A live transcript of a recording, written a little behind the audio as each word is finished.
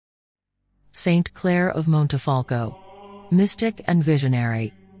Saint Clare of Montefalco. Mystic and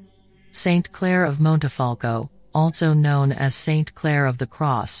visionary. Saint Clare of Montefalco, also known as Saint Clare of the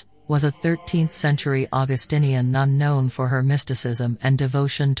Cross, was a 13th-century Augustinian nun known for her mysticism and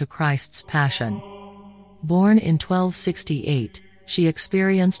devotion to Christ's Passion. Born in 1268, she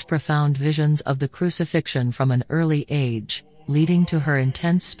experienced profound visions of the crucifixion from an early age, leading to her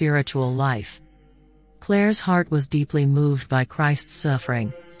intense spiritual life. Clare's heart was deeply moved by Christ's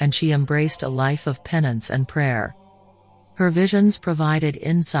suffering, and she embraced a life of penance and prayer. Her visions provided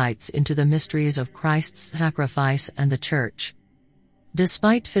insights into the mysteries of Christ's sacrifice and the Church.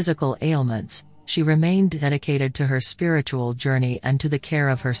 Despite physical ailments, she remained dedicated to her spiritual journey and to the care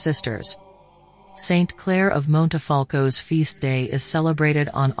of her sisters. Saint Clare of Montefalco's feast day is celebrated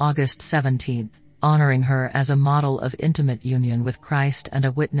on August 17th, honoring her as a model of intimate union with Christ and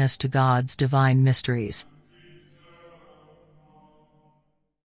a witness to God's divine mysteries.